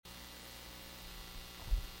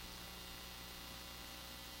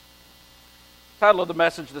Title of the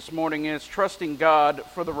message this morning is Trusting God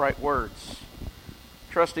for the Right Words.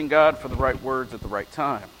 Trusting God for the right words at the right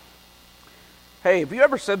time. Hey, have you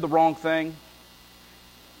ever said the wrong thing?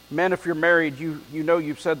 Men, if you're married, you know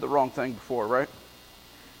you've said the wrong thing before, right?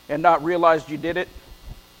 And not realized you did it?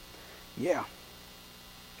 Yeah.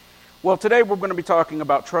 Well, today we're going to be talking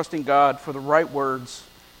about trusting God for the right words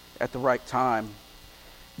at the right time.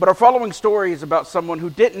 But our following story is about someone who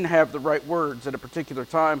didn't have the right words at a particular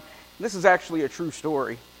time. This is actually a true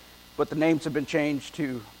story, but the names have been changed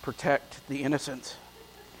to protect the innocent.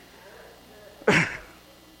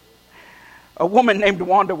 A woman named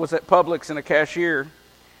Wanda was at Publix, and a cashier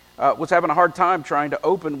was having a hard time trying to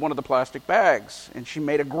open one of the plastic bags, and she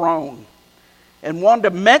made a groan. And Wanda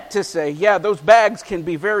meant to say, yeah, those bags can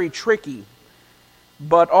be very tricky,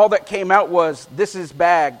 but all that came out was, this is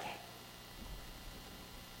bag.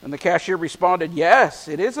 And the cashier responded, yes,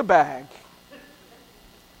 it is a bag.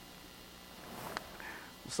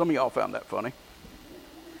 Some of y'all found that funny.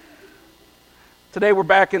 Today we're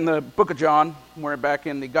back in the book of John. We're back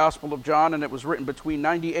in the Gospel of John, and it was written between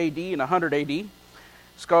 90 AD and 100 AD.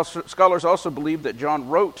 Scholars also believe that John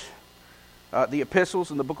wrote the epistles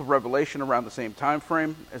in the book of Revelation around the same time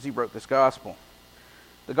frame as he wrote this gospel.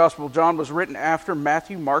 The Gospel of John was written after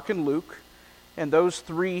Matthew, Mark, and Luke, and those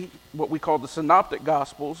three, what we call the synoptic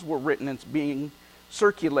gospels, were written and being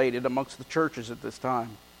circulated amongst the churches at this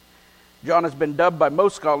time. John has been dubbed by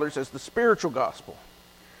most scholars as the spiritual gospel.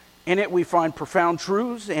 In it we find profound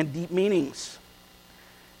truths and deep meanings.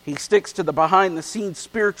 He sticks to the behind-the-scenes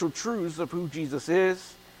spiritual truths of who Jesus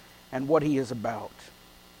is and what he is about.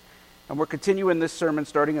 And we're continuing this sermon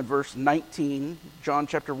starting at verse 19, John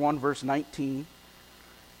chapter 1, verse 19.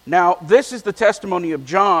 Now, this is the testimony of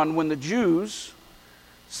John when the Jews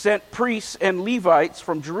sent priests and Levites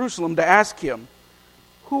from Jerusalem to ask him,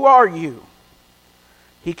 "Who are you?"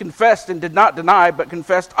 He confessed and did not deny, but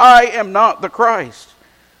confessed, "I am not the Christ."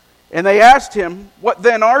 And they asked him, "What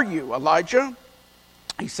then are you, Elijah?"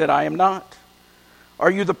 He said, "I am not."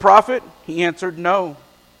 "Are you the prophet?" He answered, "No."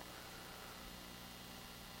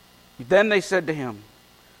 Then they said to him,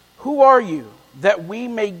 "Who are you, that we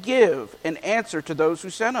may give an answer to those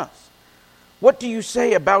who sent us? What do you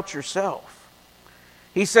say about yourself?"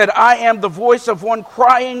 He said, "I am the voice of one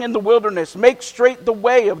crying in the wilderness, 'Make straight the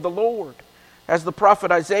way of the Lord,' as the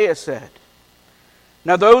prophet Isaiah said."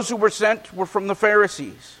 Now those who were sent were from the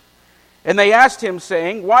Pharisees. And they asked him,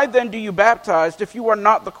 saying, "Why then do you baptize if you are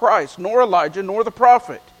not the Christ, nor Elijah, nor the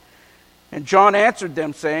prophet?" And John answered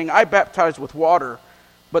them, saying, "I baptize with water,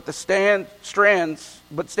 but stands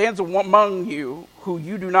among you who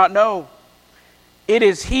you do not know. It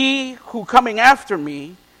is he who coming after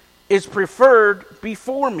me is preferred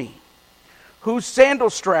before me, whose sandal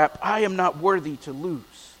strap I am not worthy to loose."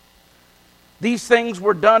 These things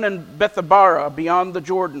were done in Bethabara beyond the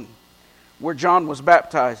Jordan, where John was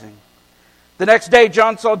baptizing. The next day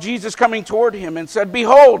John saw Jesus coming toward him and said,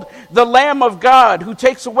 "Behold, the Lamb of God who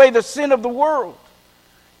takes away the sin of the world.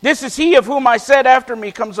 This is he of whom I said, after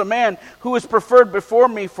me comes a man who is preferred before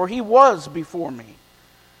me, for he was before me.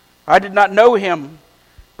 I did not know him,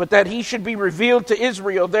 but that he should be revealed to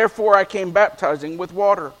Israel. Therefore I came baptizing with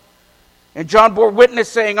water." And John bore witness,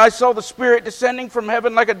 saying, "I saw the Spirit descending from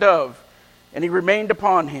heaven like a dove, and he remained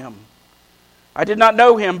upon him. I did not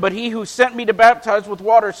know him, but he who sent me to baptize with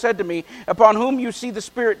water said to me, 'Upon whom you see the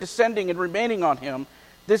Spirit descending and remaining on him,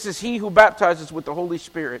 this is he who baptizes with the Holy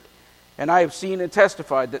Spirit. And I have seen and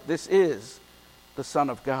testified that this is the Son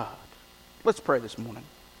of God.'" Let's pray this morning.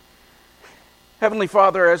 Heavenly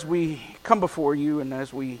Father, as we come before you and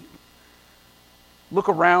as we look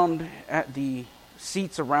around at the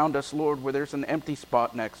seats around us, Lord, where there's an empty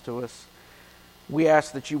spot next to us, we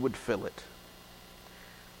ask that you would fill it.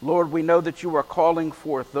 Lord, we know that you are calling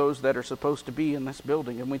forth those that are supposed to be in this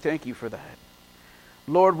building, and we thank you for that.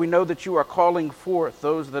 Lord, we know that you are calling forth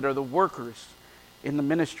those that are the workers in the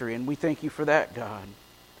ministry, and we thank you for that, God.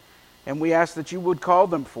 And we ask that you would call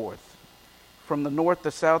them forth from the north, the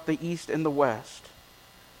south, the east, and the west,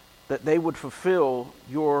 that they would fulfill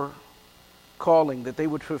your calling, that they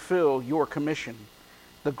would fulfill your commission,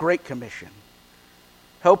 the Great Commission.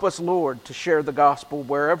 Help us, Lord, to share the gospel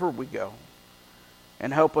wherever we go.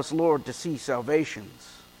 And help us, Lord, to see salvations,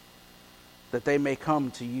 that they may come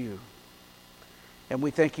to you. And we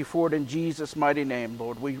thank you for it in Jesus' mighty name,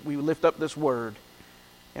 Lord. We lift up this word,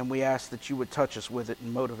 and we ask that you would touch us with it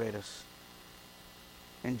and motivate us.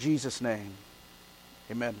 In Jesus' name,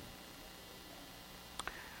 amen.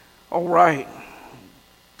 All right.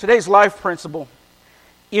 Today's life principle.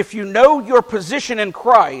 If you know your position in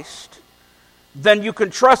Christ, then you can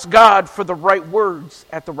trust God for the right words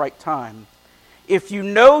at the right time. If you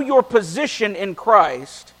know your position in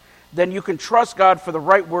Christ, then you can trust God for the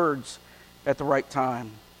right words at the right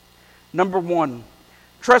time. Number one,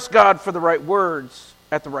 trust God for the right words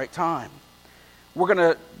at the right time. We're going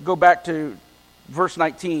to go back to verse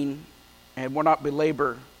 19, and we'll not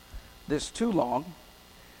belabor this too long.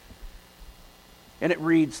 And it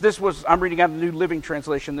reads, I'm reading out of the New Living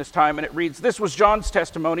Translation this time, and it reads, "This was John's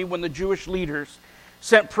testimony when the Jewish leaders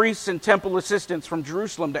sent priests and temple assistants from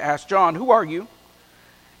Jerusalem to ask John, 'Who are you?'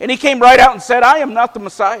 And he came right out and said, 'I am not the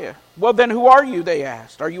Messiah.' 'Well, then who are you?' they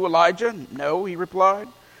asked. 'Are you Elijah?' 'No,' he replied.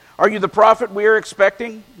 'Are you the prophet we are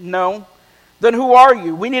expecting?' 'No.' 'Then who are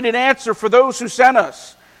you? We need an answer for those who sent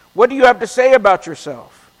us. What do you have to say about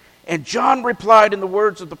yourself?' And John replied in the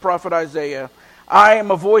words of the prophet Isaiah, 'I am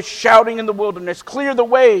a voice shouting in the wilderness, clear the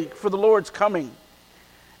way for the Lord's coming.'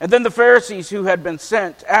 And then the Pharisees who had been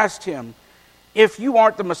sent asked him, 'If you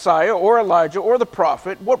aren't the Messiah or Elijah or the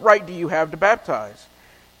prophet, what right do you have to baptize?'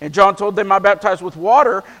 And John told them, 'I baptize with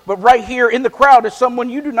water, but right here in the crowd is someone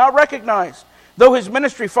you do not recognize. Though his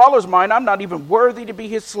ministry follows mine, I'm not even worthy to be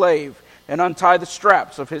his slave and untie the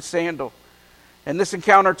straps of his sandal.' And this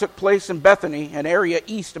encounter took place in Bethany, an area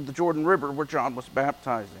east of the Jordan River where John was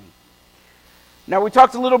baptizing." Now, we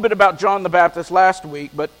talked a little bit about John the Baptist last week,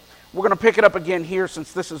 but we're going to pick it up again here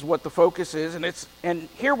since this is what the focus is. And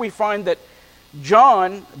here we find that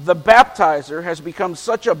John the Baptizer has become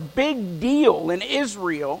such a big deal in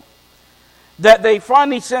Israel that they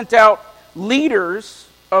finally sent out leaders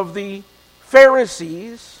of the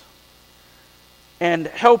Pharisees and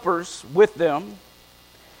helpers with them.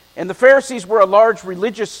 And the Pharisees were a large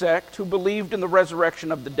religious sect who believed in the resurrection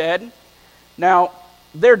of the dead. Now,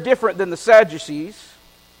 they're different than the Sadducees,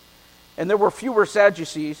 and there were fewer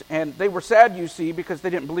Sadducees, and they were sad, you see, because they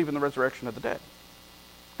didn't believe in the resurrection of the dead.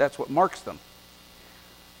 That's what marks them.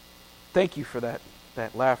 Thank you for that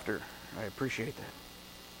laughter. I appreciate that.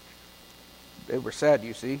 They were sad,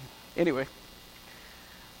 you see. Anyway,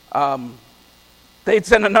 they'd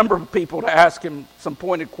sent a number of people to ask him some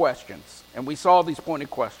pointed questions, and we saw these pointed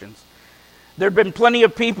questions. There'd been plenty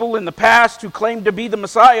of people in the past who claimed to be the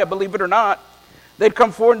Messiah, believe it or not. They'd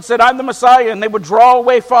come forward and said, "I'm the Messiah," and they would draw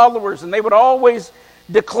away followers, and they would always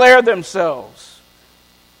declare themselves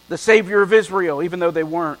the Savior of Israel, even though they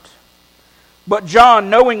weren't. But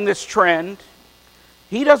John, knowing this trend,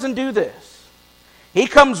 he doesn't do this. He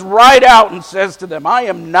comes right out and says to them, "I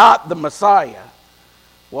am not the Messiah."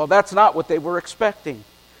 Well, that's not what they were expecting.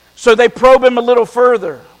 So they probe him a little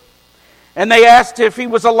further. And they asked if he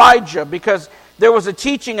was Elijah, because there was a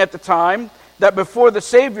teaching at the time that before the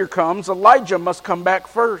Savior comes, Elijah must come back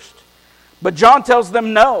first. But John tells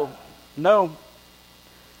them no.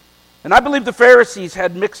 And I believe the Pharisees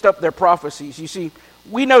had mixed up their prophecies. You see,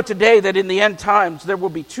 we know today that in the end times there will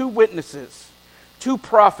be two witnesses, two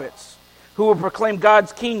prophets, who will proclaim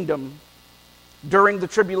God's kingdom during the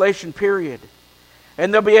tribulation period.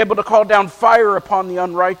 And they'll be able to call down fire upon the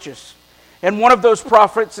unrighteous. And one of those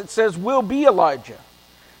prophets, it says, will be Elijah.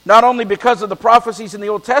 Not only because of the prophecies in the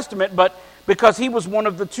Old Testament, but because he was one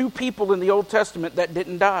of the two people in the Old Testament that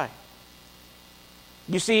didn't die.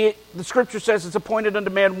 You see, the Scripture says it's appointed unto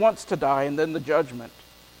man once to die and then the judgment.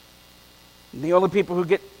 And the only people who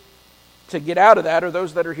get out of that are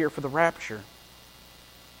those that are here for the rapture.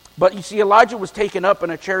 But you see, Elijah was taken up in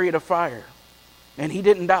a chariot of fire, and he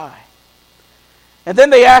didn't die. And then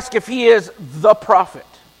they ask if he is the prophet.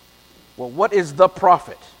 Well, what is the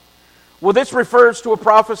prophet? Well, this refers to a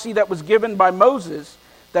prophecy that was given by Moses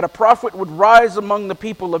that a prophet would rise among the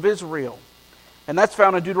people of Israel. And that's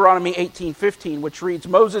found in Deuteronomy 18:15, which reads,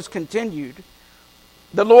 Moses continued,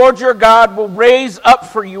 "The Lord your God will raise up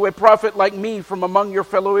for you a prophet like me from among your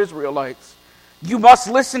fellow Israelites. You must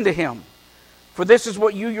listen to him, for this is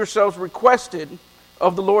what you yourselves requested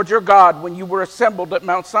of the Lord your God when you were assembled at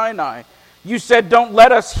Mount Sinai. You said, 'Don't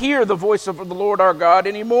let us hear the voice of the Lord our God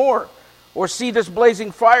anymore, or see this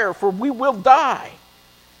blazing fire, for we will die.'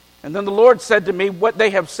 And then the Lord said to me, 'What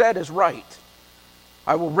they have said is right.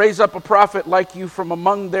 I will raise up a prophet like you from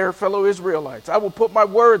among their fellow Israelites. I will put my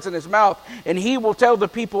words in his mouth, and he will tell the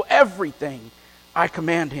people everything I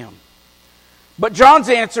command him.'" But John's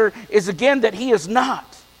answer is again that he is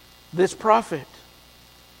not this prophet.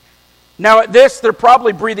 Now at this, they're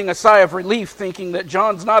probably breathing a sigh of relief, thinking that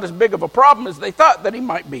John's not as big of a problem as they thought that he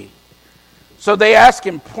might be. So they ask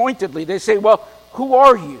him pointedly. They say, "Well, who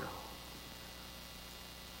are you?"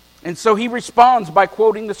 And so he responds by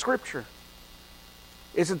quoting the Scripture.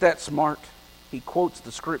 Isn't that smart? He quotes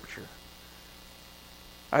the Scripture.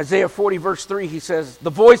 Isaiah 40 verse 3, he says,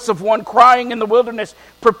 "The voice of one crying in the wilderness,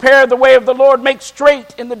 prepare the way of the Lord, make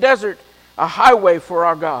straight in the desert a highway for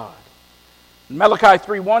our God." Malachi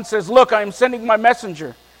 3:1 says, "Look, I am sending my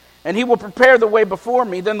messenger, and he will prepare the way before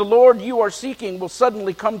me. Then the Lord you are seeking will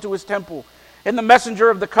suddenly come to his temple, and the messenger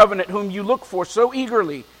of the covenant whom you look for so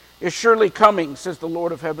eagerly is surely coming, says the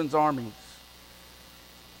Lord of heaven's armies."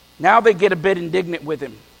 Now they get a bit indignant with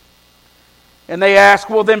him. And they ask,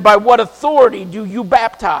 "Well, then by what authority do you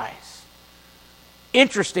baptize?"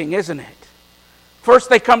 Interesting, isn't it? First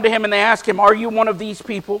they come to him and they ask him, "Are you one of these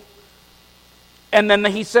people?" And then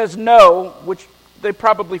he says no, which they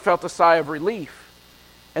probably felt a sigh of relief.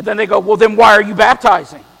 And then they go, "Well, then why are you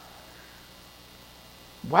baptizing?"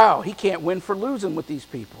 Wow, he can't win for losing with these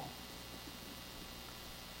people.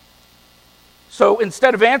 So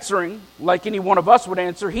instead of answering like any one of us would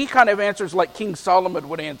answer, he kind of answers like King Solomon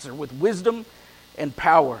would answer, with wisdom and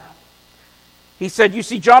power. He said, "You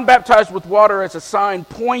see, John baptized with water as a sign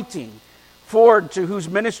pointing forward to whose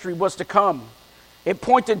ministry was to come. It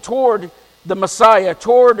pointed toward the Messiah,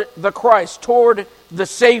 toward the Christ, toward the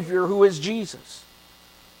Savior who is Jesus."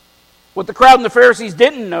 What the crowd and the Pharisees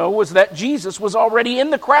didn't know was that Jesus was already in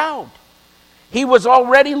the crowd. He was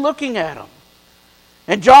already looking at them.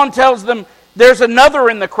 And John tells them there's another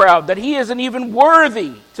in the crowd, that he isn't even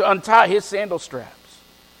worthy to untie his sandal straps.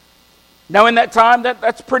 Now in that time,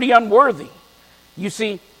 that's pretty unworthy. You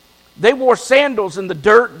see, they wore sandals in the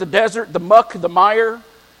dirt, the desert, the muck, the mire.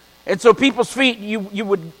 And so people's feet, you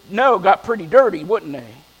would know, got pretty dirty, wouldn't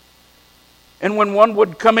they? And when one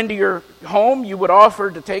would come into your home, you would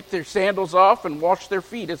offer to take their sandals off and wash their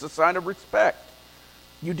feet as a sign of respect.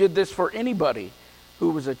 You did this for anybody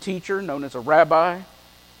who was a teacher, known as a rabbi,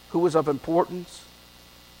 who was of importance.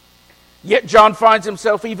 Yet John finds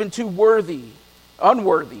himself even too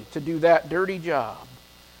unworthy to do that dirty job.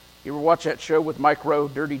 You ever watch that show with Mike Rowe,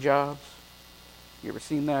 Dirty Jobs? You ever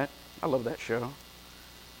seen that? I love that show.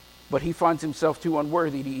 But he finds himself too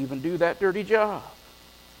unworthy to even do that dirty job.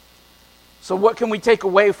 So what can we take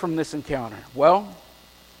away from this encounter? Well,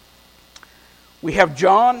 we have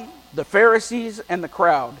John, the Pharisees, and the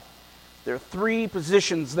crowd. There are three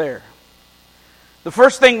positions there. The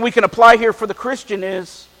first thing we can apply here for the Christian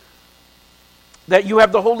is that you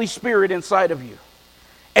have the Holy Spirit inside of you.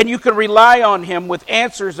 And you can rely on him with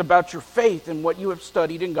answers about your faith and what you have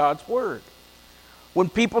studied in God's Word. When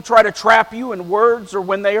people try to trap you in words, or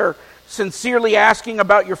when they are sincerely asking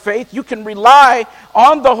about your faith, you can rely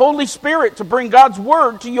on the Holy Spirit to bring God's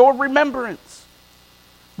Word to your remembrance.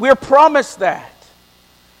 We're promised that.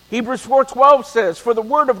 Hebrews 4:12 says, "For the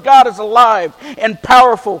Word of God is alive and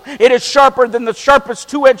powerful. It is sharper than the sharpest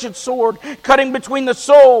two-edged sword, cutting between the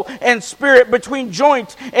soul and spirit, between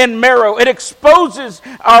joint and marrow. It exposes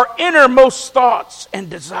our innermost thoughts and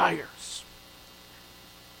desires."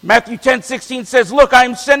 Matthew 10:16 says, "Look, I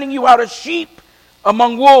am sending you out as sheep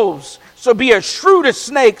among wolves, so be as shrewd as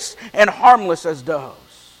snakes and harmless as doves.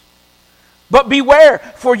 But beware,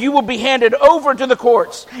 for you will be handed over to the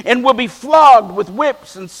courts and will be flogged with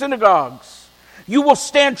whips in synagogues. You will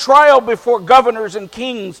stand trial before governors and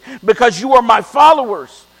kings because you are my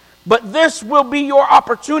followers. But this will be your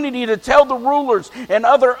opportunity to tell the rulers and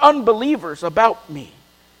other unbelievers about me.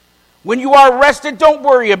 When you are arrested, don't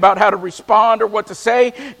worry about how to respond or what to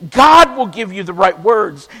say. God will give you the right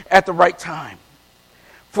words at the right time.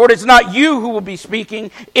 For it is not you who will be speaking,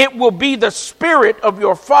 it will be the Spirit of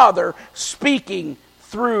your Father speaking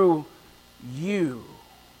through you."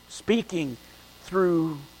 Speaking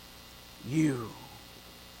through you.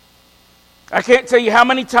 I can't tell you how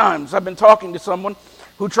many times I've been talking to someone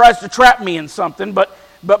who tries to trap me in something, but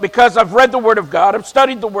because I've read the Word of God, I've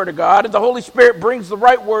studied the Word of God, and the Holy Spirit brings the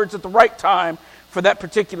right words at the right time for that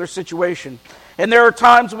particular situation. And there are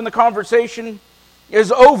times when the conversation is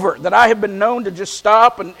over that I have been known to just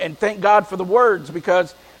stop and thank God for the words,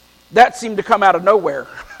 because that seemed to come out of nowhere.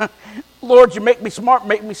 Lord, you make me smart,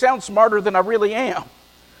 make me sound smarter than I really am.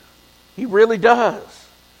 He really does.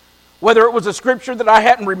 Whether it was a scripture that I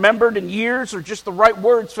hadn't remembered in years or just the right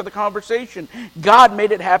words for the conversation, God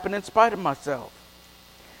made it happen in spite of myself.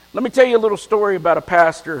 Let me tell you a little story about a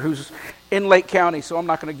pastor who's in Lake County, so I'm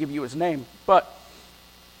not going to give you his name. But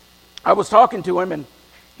I was talking to him, and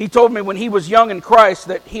he told me when he was young in Christ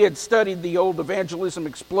that he had studied the old evangelism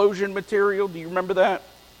explosion material. Do you remember that?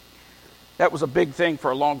 That was a big thing for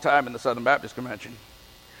a long time in the Southern Baptist Convention.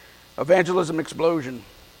 Evangelism explosion.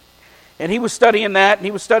 And he was studying that, and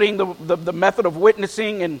he was studying the method of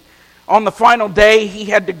witnessing, and on the final day, he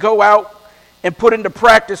had to go out and put into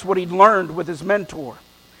practice what he'd learned with his mentor.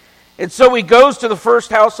 And so he goes to the first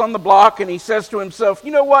house on the block, and he says to himself,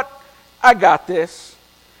 "You know what? I got this."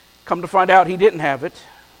 Come to find out he didn't have it.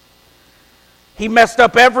 He messed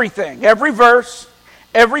up everything, every verse,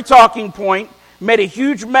 every talking point, made a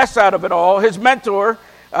huge mess out of it all. His mentor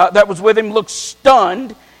that was with him looked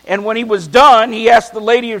stunned. And when he was done, he asked the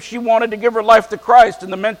lady if she wanted to give her life to Christ.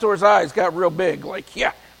 And the mentor's eyes got real big, like,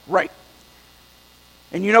 yeah, right.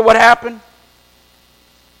 And you know what happened?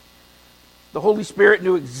 The Holy Spirit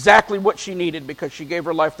knew exactly what she needed because she gave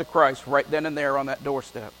her life to Christ right then and there on that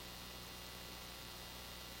doorstep.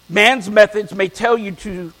 Man's methods may tell you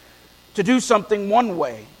to do something one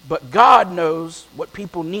way, but God knows what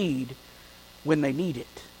people need when they need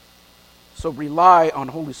it. So rely on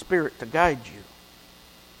Holy Spirit to guide you.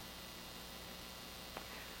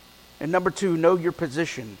 And number 2, know your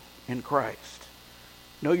position in Christ.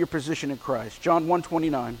 Know your position in Christ. John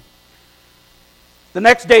 1:29. The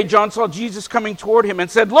next day, John saw Jesus coming toward him and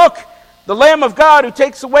said, "Look, the Lamb of God who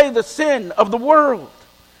takes away the sin of the world.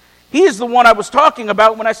 He is the one I was talking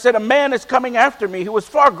about when I said, a man is coming after me who is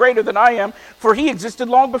far greater than I am, for he existed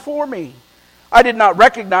long before me. I did not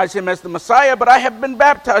recognize him as the Messiah, but I have been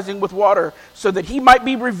baptizing with water so that he might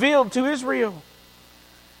be revealed to Israel."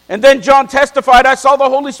 And then John testified, "I saw the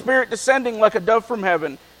Holy Spirit descending like a dove from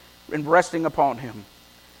heaven and resting upon him.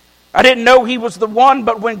 I didn't know he was the one,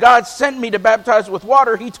 but when God sent me to baptize with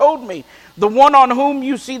water, he told me, the one on whom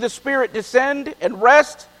you see the Spirit descend and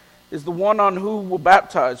rest is the one on whom will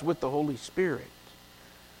baptize with the Holy Spirit.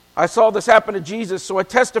 I saw this happen to Jesus, so I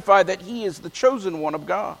testify that he is the chosen one of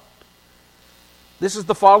God." This is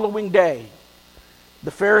the following day.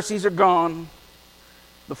 The Pharisees are gone.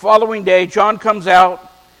 The following day, John comes out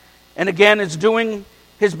and again is doing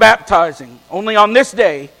his baptizing. Only on this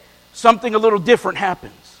day, something a little different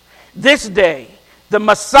happens. This day, the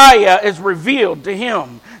Messiah is revealed to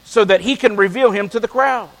him so that he can reveal him to the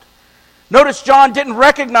crowd. Notice John didn't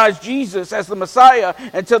recognize Jesus as the Messiah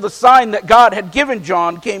until the sign that God had given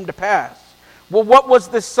John came to pass. Well, what was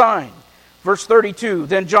this sign? Verse 32,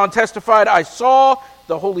 then John testified, "I saw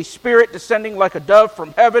the Holy Spirit descending like a dove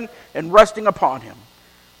from heaven and resting upon him.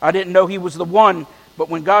 I didn't know he was the one, but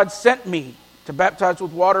when God sent me to baptize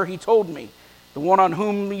with water, he told me, the one on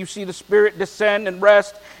whom you see the Spirit descend and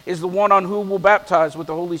rest is the one on whom will baptize with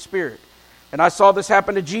the Holy Spirit. And I saw this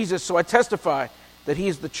happen to Jesus, so I testify that he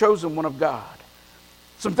is the chosen one of God."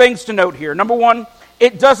 Some things to note here. Number 1,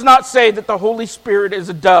 it does not say that the Holy Spirit is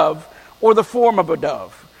a dove or the form of a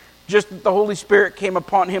dove, just that the Holy Spirit came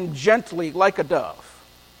upon him gently like a dove.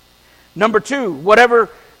 Number 2, whatever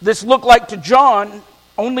this looked like to John,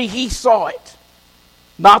 only he saw it,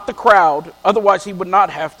 not the crowd. Otherwise, he would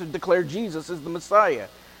not have to declare Jesus as the Messiah,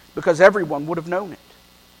 because everyone would have known it.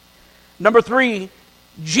 Number 3,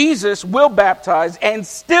 Jesus will baptize and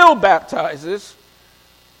still baptizes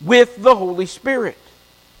with the Holy Spirit.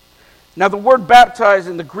 Now, the word baptize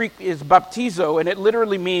in the Greek is baptizo, and it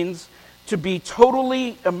literally means to be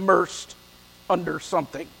totally immersed under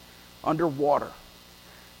something, under water.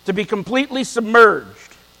 To be completely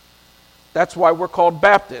submerged. That's why we're called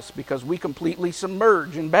Baptists, because we completely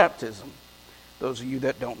submerge in baptism. Those of you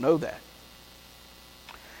that don't know that.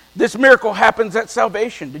 This miracle happens at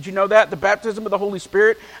salvation. Did you know that? The baptism of the Holy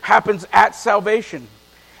Spirit happens at salvation.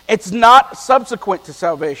 It's not subsequent to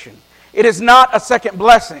salvation. It is not a second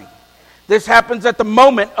blessing. This happens at the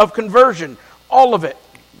moment of conversion. All of it,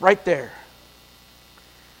 right there.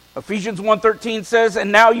 Ephesians 1:13 says,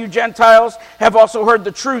 "And now you Gentiles have also heard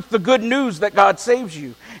the truth, the good news that God saves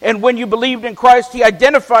you. And when you believed in Christ, he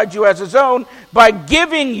identified you as his own by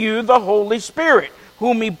giving you the Holy Spirit,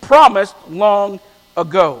 whom he promised long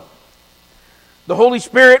ago." The Holy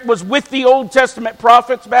Spirit was with the Old Testament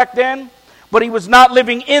prophets back then, but he was not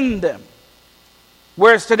living in them.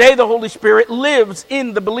 Whereas today the Holy Spirit lives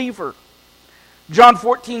in the believer. John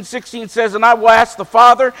 14:16 says, "And I will ask the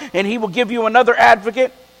Father, and he will give you another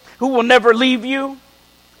advocate who will never leave you.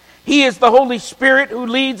 He is the Holy Spirit who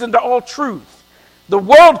leads into all truth. The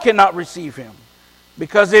world cannot receive him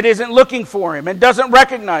because it isn't looking for him and doesn't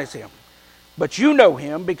recognize him. But you know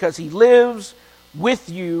him because he lives with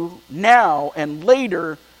you now and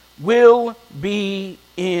later will be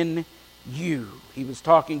in you." He was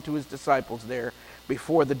talking to his disciples there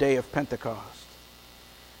before the day of Pentecost.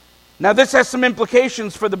 Now this has some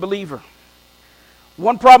implications for the believer.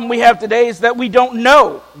 One problem we have today is that we don't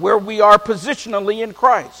know where we are positionally in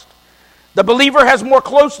Christ. The believer has more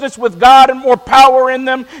closeness with God and more power in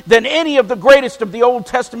them than any of the greatest of the Old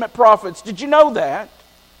Testament prophets. Did you know that?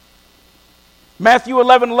 Matthew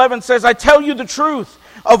 11:11 says, "I tell you the truth,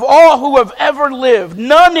 of all who have ever lived,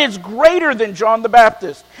 none is greater than John the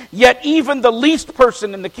Baptist. Yet even the least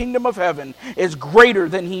person in the kingdom of heaven is greater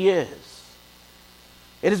than he is."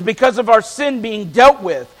 It is because of our sin being dealt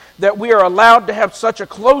with that we are allowed to have such a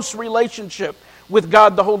close relationship with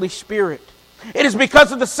God the Holy Spirit. It is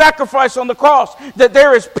because of the sacrifice on the cross that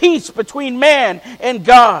there is peace between man and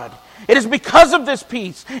God. It is because of this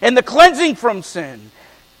peace and the cleansing from sin,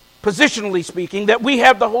 positionally speaking, that we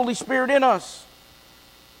have the Holy Spirit in us.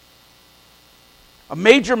 A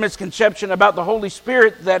major misconception about the Holy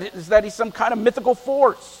Spirit is that he's some kind of mythical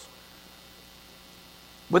force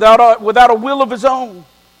without a will of his own.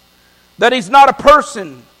 That he's not a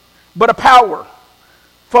person, but a power.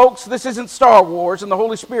 Folks, this isn't Star Wars, and the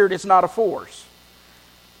Holy Spirit is not a force.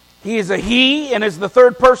 He is a he and is the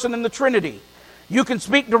third person in the Trinity. You can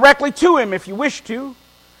speak directly to him if you wish to.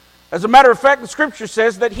 As a matter of fact, the Scripture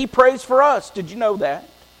says that he prays for us. Did you know that?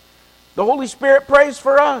 The Holy Spirit prays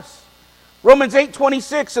for us. Romans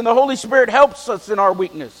 8:26, and the Holy Spirit helps us in our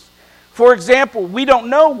weakness. For example, we don't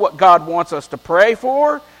know what God wants us to pray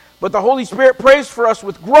for, but the Holy Spirit prays for us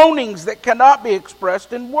with groanings that cannot be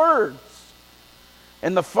expressed in words.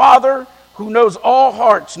 And the Father, who knows all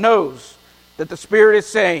hearts, knows that the Spirit is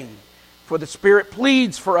saying, for the Spirit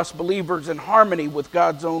pleads for us believers in harmony with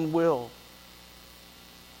God's own will.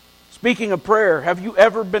 Speaking of prayer, have you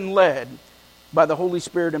ever been led by the Holy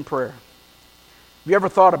Spirit in prayer? Have you ever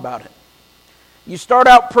thought about it? You start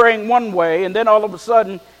out praying one way, and then all of a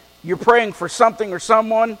sudden, you're praying for something or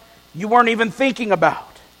someone you weren't even thinking about.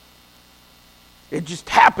 It just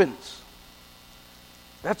happens.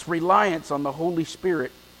 That's reliance on the Holy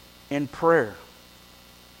Spirit in prayer.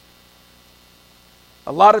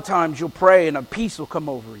 A lot of times you'll pray and a peace will come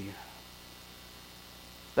over you.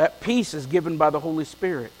 That peace is given by the Holy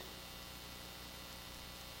Spirit.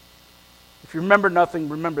 If you remember nothing,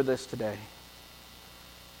 remember this today.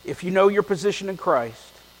 If you know your position in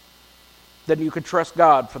Christ, then you can trust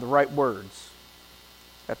God for the right words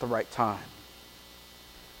at the right time.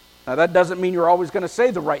 Now that doesn't mean you're always going to say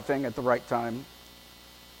the right thing at the right time.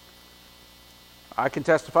 I can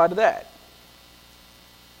testify to that.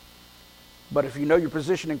 But if you know your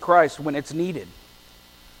position in Christ when it's needed,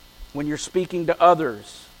 when you're speaking to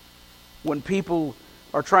others, when people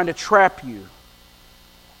are trying to trap you,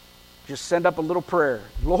 just send up a little prayer.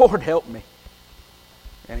 Lord, help me.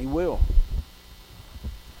 And He will.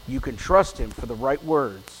 You can trust Him for the right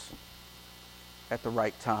words at the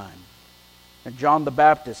right time. And John the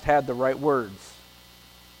Baptist had the right words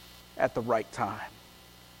at the right time.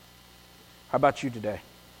 How about you today?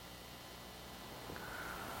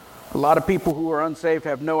 A lot of people who are unsaved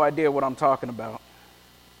have no idea what I'm talking about.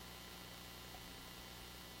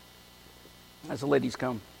 As the ladies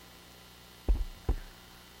come.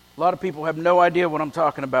 A lot of people have no idea what I'm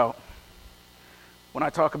talking about when I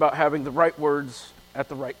talk about having the right words at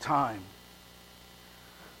the right time.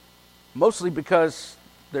 Mostly because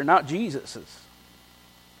they're not Jesus's.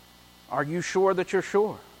 Are you sure that you're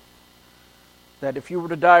sure? That if you were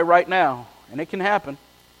to die right now, and it can happen,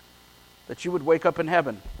 that you would wake up in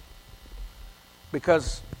heaven?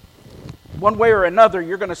 Because one way or another,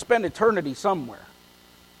 you're going to spend eternity somewhere.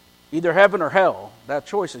 Either heaven or hell. That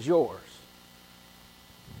choice is yours.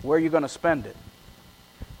 Where are you going to spend it?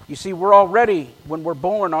 You see, we're already, when we're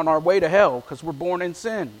born, on our way to hell because we're born in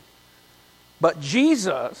sin. But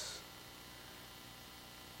Jesus,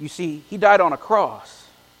 you see, He died on a cross.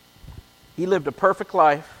 He lived a perfect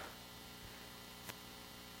life.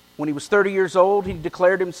 When He was 30 years old, He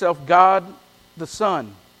declared Himself God the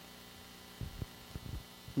Son.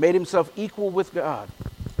 Made Himself equal with God.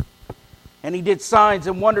 And He did signs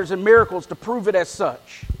and wonders and miracles to prove it as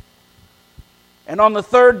such. And on the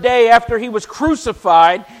third day after He was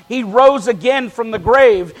crucified, He rose again from the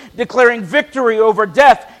grave, declaring victory over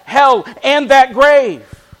death, hell, and that grave.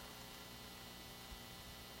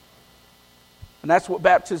 And that's what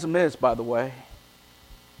baptism is, by the way.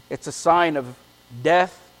 It's a sign of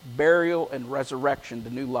death, burial, and resurrection to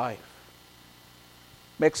new life.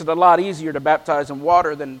 Makes it a lot easier to baptize in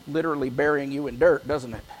water than literally burying you in dirt,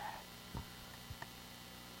 doesn't it?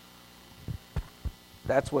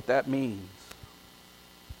 That's what that means.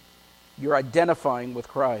 You're identifying with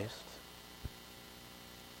Christ.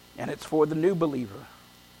 And it's for the new believer.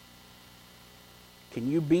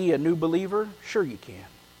 Can you be a new believer? Sure you can.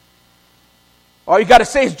 All you got to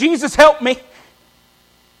say is, Jesus, help me.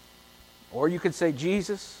 Or you could say,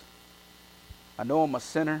 Jesus, I know I'm a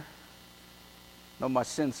sinner. I know my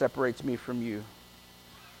sin separates me from you.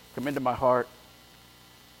 Come into my heart.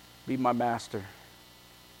 Be my master.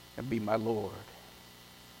 And be my Lord.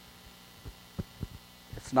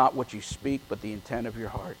 It's not what you speak, but the intent of your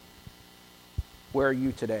heart. Where are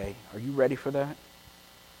you today? Are you ready for that?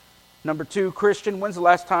 Number 2, Christian, when's the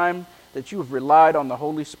last time that you have relied on the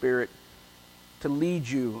Holy Spirit to lead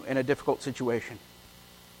you in a difficult situation?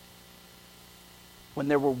 When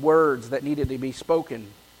there were words that needed to be spoken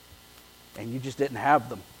and you just didn't have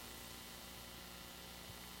them.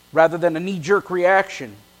 Rather than a knee-jerk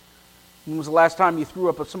reaction, When was the last time you threw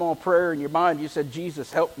up a small prayer in your mind? You said,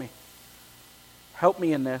 Jesus, help me. Help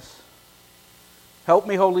me in this. Help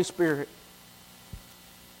me, Holy Spirit.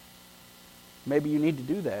 Maybe you need to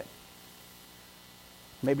do that.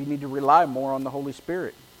 Maybe you need to rely more on the Holy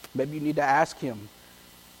Spirit. Maybe you need to ask Him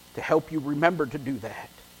to help you remember to do that.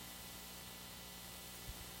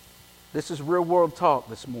 This is real world talk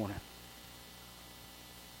this morning.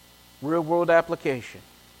 Real world application.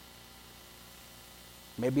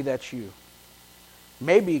 Maybe that's you.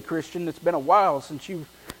 Maybe, Christian, it's been a while since you've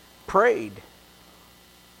prayed.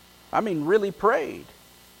 I mean, really prayed.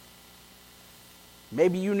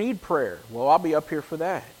 Maybe you need prayer. Well, I'll be up here for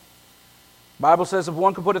that. The Bible says if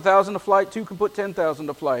one can put 1,000 to flight, two can put 10,000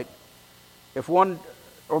 to flight. If one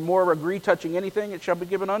or more agree touching anything, it shall be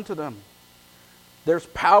given unto them. There's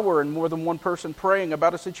power in more than one person praying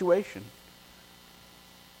about a situation.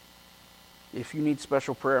 If you need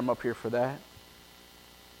special prayer, I'm up here for that.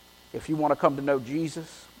 If you want to come to know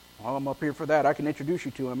Jesus, well, I'm up here for that. I can introduce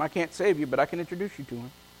you to Him. I can't save you, but I can introduce you to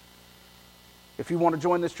Him. If you want to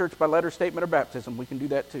join this church by letter, statement, or baptism, we can do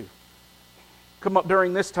that too. Come up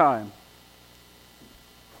during this time.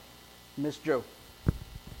 Miss Joe.